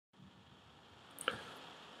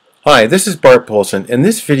Hi, this is Bart Polson, and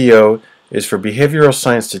this video is for behavioral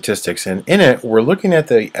science statistics, and in it we're looking at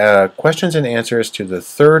the questions and answers to the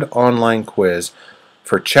third online quiz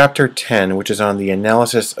for Chapter 10, which is on the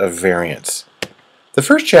analysis of variance. The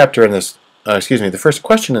first chapter in this, the first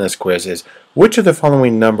question in this quiz is, which of the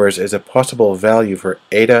following numbers is a possible value for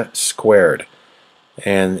eta squared?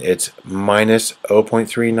 And it's minus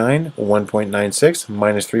 0.39, 1.96,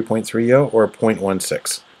 minus 3.30, or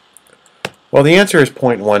 0.16. Well, the answer is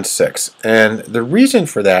 0.16, and the reason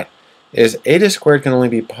for that is eta squared can only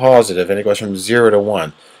be positive, and it goes from 0 to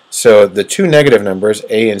 1. So the two negative numbers,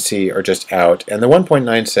 a and c, are just out, and the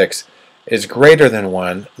 1.96 is greater than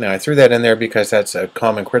 1. Now, I threw that in there because that's a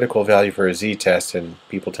common critical value for a z-test, and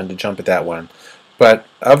people tend to jump at that one. But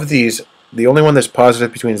of these, the only one that's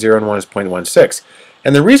positive between 0 and 1 is 0.16.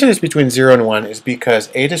 And the reason it's between 0 and 1 is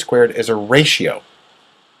because eta squared is a ratio.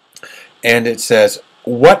 And it says,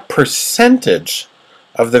 what percentage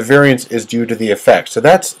of the variance is due to the effect? So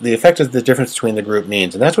that's the effect is the difference between the group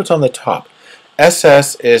means, and that's what's on the top.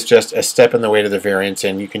 SS is just a step in the way to the variance,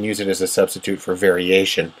 and you can use it as a substitute for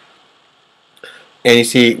variation. And you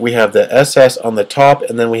see we have the SS on the top,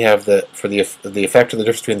 and then we have the effect of the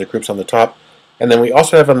difference between the groups on the top, and then we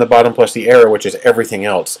also have on the bottom plus the error, which is everything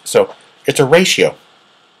else. So it's a ratio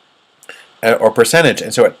or percentage,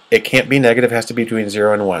 and so it can't be negative. It has to be between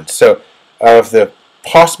 0 and 1. So of the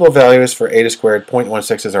possible values for eta squared,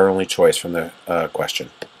 0.16 is our only choice from the question.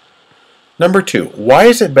 Number 2, why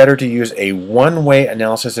is it better to use a one-way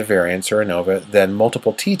analysis of variance, or ANOVA, than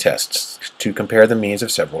multiple t-tests to compare the means of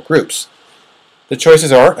several groups? The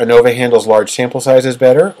choices are ANOVA handles large sample sizes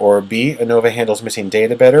better, or B, ANOVA handles missing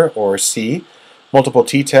data better, or C, multiple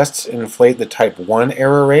t-tests inflate the type 1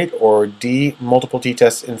 error rate, or D, multiple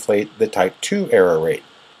t-tests inflate the type 2 error rate.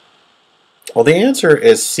 Well, the answer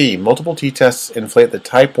is C. Multiple t-tests inflate the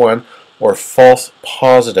type 1 or false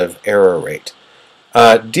positive error rate.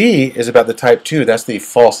 D is about the type 2. That's the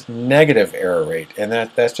false negative error rate, and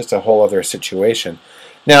that's just a whole other situation.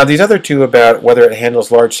 Now, these other two about whether it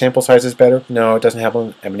handles large sample sizes better, no, it doesn't have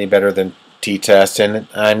any better than t-tests, and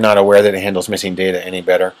I'm not aware that it handles missing data any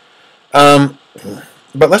better. But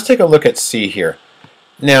let's take a look at C here.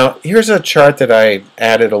 Now, here's a chart that I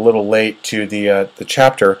added a little late to the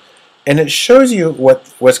chapter. And it shows you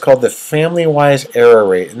what's called the family-wise error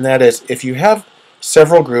rate, and that is if you have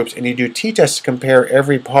several groups and you do t-tests to compare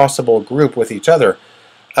every possible group with each other,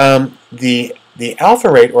 the alpha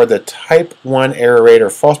rate, or the type 1 error rate or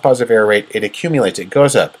false positive error rate, it accumulates, it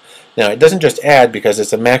goes up. Now, it doesn't just add because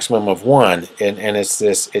it's a maximum of 1, and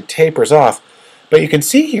it tapers off. But you can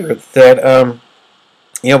see here that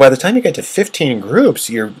by the time you get to 15 groups,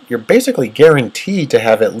 you're basically guaranteed to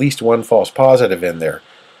have at least one false positive in there.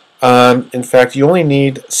 In fact, you only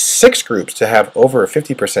need 6 groups to have over a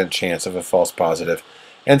 50% chance of a false positive.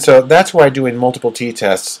 And so that's why doing multiple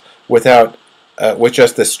t-tests with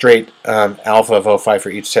just the straight alpha of 0.5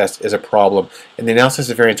 for each test is a problem. And the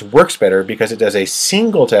analysis of variance works better because it does a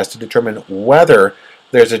single test to determine whether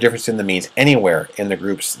there's a difference in the means anywhere in the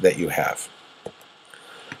groups that you have.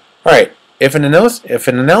 All right, if an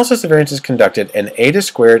analysis of variance is conducted and eta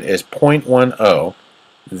squared is 0.10,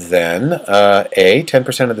 then A,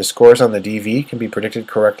 10% of the scores on the DV can be predicted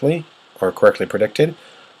correctly, or correctly predicted,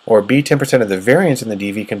 or B, 10% of the variance in the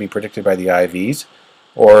DV can be predicted by the IVs,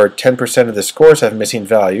 or 10% of the scores have missing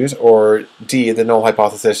values, or D, the null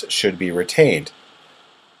hypothesis should be retained.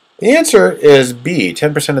 The answer is B,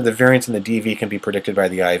 10% of the variance in the DV can be predicted by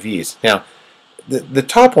the IVs. Now, the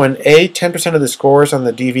top one, A, 10% of the scores on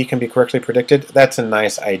the DV can be correctly predicted, that's a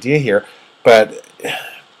nice idea here, but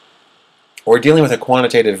we're dealing with a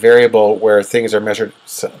quantitative variable where things are measured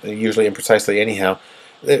usually imprecisely anyhow.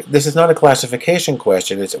 This is not a classification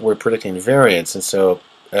question. We're predicting variance, and so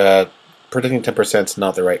predicting 10% is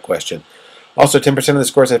not the right question. Also, 10% of the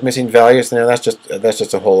scores have missing values. Now that's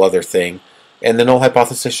just a whole other thing. And the null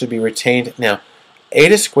hypothesis should be retained. Now,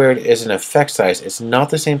 eta squared is an effect size. It's not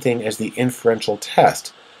the same thing as the inferential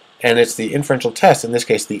test. And it's the inferential test, in this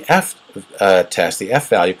case the F test, the F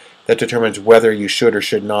value, that determines whether you should or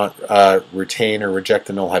should not retain or reject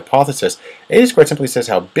the null hypothesis. Eta squared simply says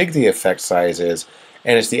how big the effect size is,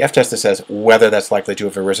 and it's the F test that says whether that's likely to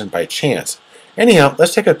have arisen by chance. Anyhow,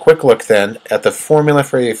 let's take a quick look then at the formula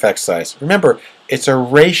for the effect size. Remember, it's a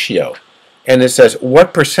ratio, and it says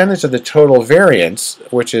what percentage of the total variance,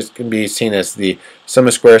 which can be seen as the sum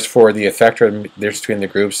of squares for the effect or the difference between the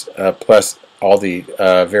groups plus all the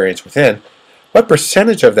variance within, what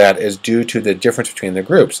percentage of that is due to the difference between the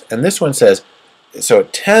groups? And this one says, so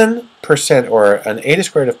 10% or an eta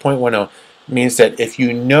squared of 0.10 means that if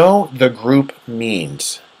you know the group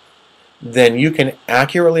means, then you can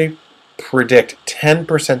accurately predict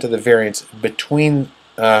 10% of the variance between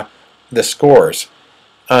the scores.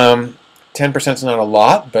 10% is not a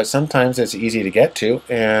lot, but sometimes it's easy to get to,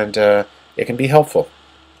 and it can be helpful.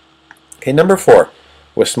 Okay, number 4,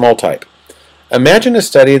 with small type. Imagine a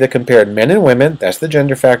study that compared men and women, that's the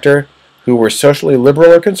gender factor, who were socially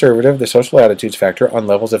liberal or conservative, the social attitudes factor, on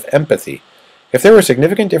levels of empathy. If there were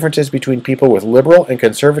significant differences between people with liberal and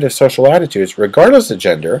conservative social attitudes, regardless of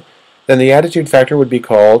gender, then the attitude factor would be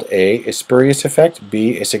called A, a spurious effect,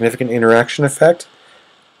 B, a significant interaction effect,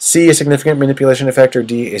 C, a significant manipulation effect, or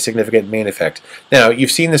D, a significant main effect. Now, you've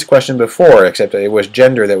seen this question before, except it was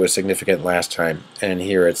gender that was significant last time, and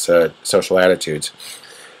here it's social attitudes.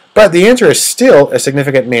 But the answer is still a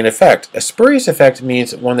significant main effect. A spurious effect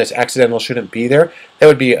means one that's accidental, shouldn't be there. That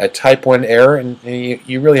would be a type 1 error, and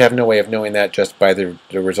you really have no way of knowing that just by the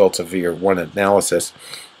results of your one analysis.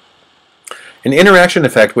 An interaction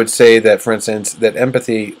effect would say that, for instance, that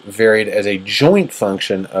empathy varied as a joint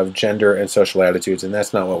function of gender and social attitudes, and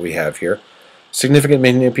that's not what we have here. Significant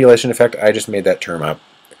manipulation effect, I just made that term up.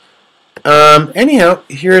 Anyhow,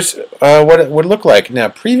 here's what it would look like. Now,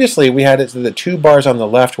 previously we had it that the 2 bars on the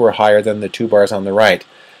left were higher than the 2 bars on the right.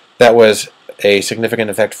 That was a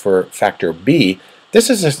significant effect for factor B.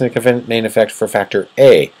 This is a significant main effect for factor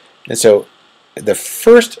A. And so the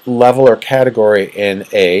first level or category in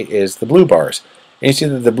A is the blue bars. And you see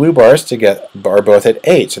that the blue bars are both at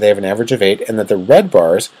 8, so they have an average of 8, and that the red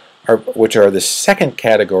bars, which are the second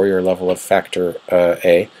category or level of factor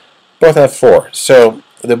A, both have 4. So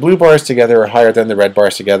the blue bars together are higher than the red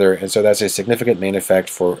bars together, and so that's a significant main effect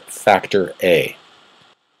for factor A.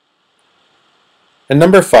 And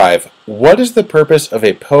number 5, what is the purpose of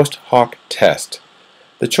a post hoc test?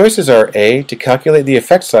 The choices are A, to calculate the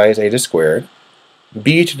effect size eta-squared,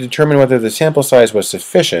 B, to determine whether the sample size was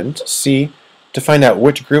sufficient, C, to find out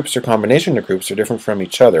which groups or combination of groups are different from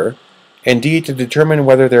each other, and D, to determine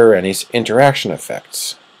whether there are any interaction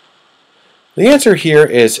effects. The answer here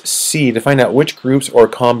is C, to find out which groups or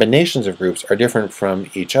combinations of groups are different from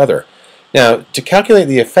each other. Now, to calculate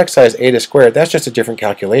the effect size eta-squared, that's just a different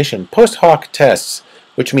calculation. Post hoc tests,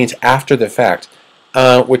 which means after the fact,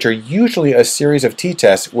 which are usually a series of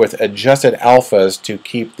t-tests with adjusted alphas to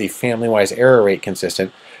keep the family-wise error rate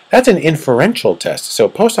consistent, that's an inferential test. So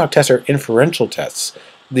post hoc tests are inferential tests.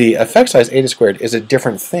 The effect size eta-squared is a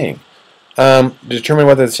different thing. To determine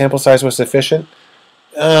whether the sample size was sufficient,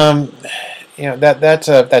 that's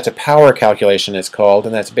a power calculation, it's called,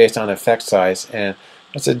 and that's based on effect size, and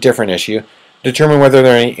that's a different issue. Determine whether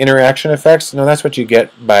there are any interaction effects. No, that's what you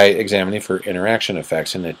get by examining for interaction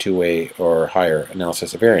effects in a two-way or higher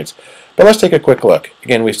analysis of variance. But let's take a quick look.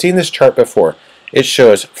 Again, we've seen this chart before. It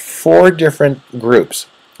shows 4 different groups,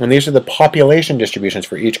 and these are the population distributions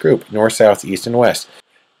for each group: north, south, east, and west.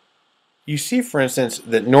 You see, for instance,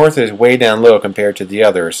 that north is way down low compared to the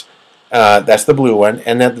others. That's the blue one,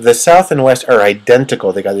 and then the south and west are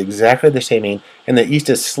identical. They got exactly the same mean, and the east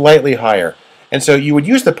is slightly higher. And so you would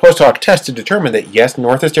use the post hoc test to determine that, yes,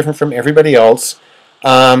 north is different from everybody else,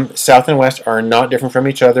 south and west are not different from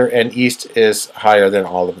each other, and east is higher than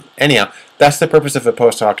all of them. Anyhow, that's the purpose of a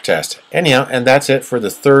post hoc test. Anyhow, and that's it for the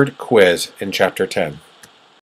 3rd quiz in Chapter 10.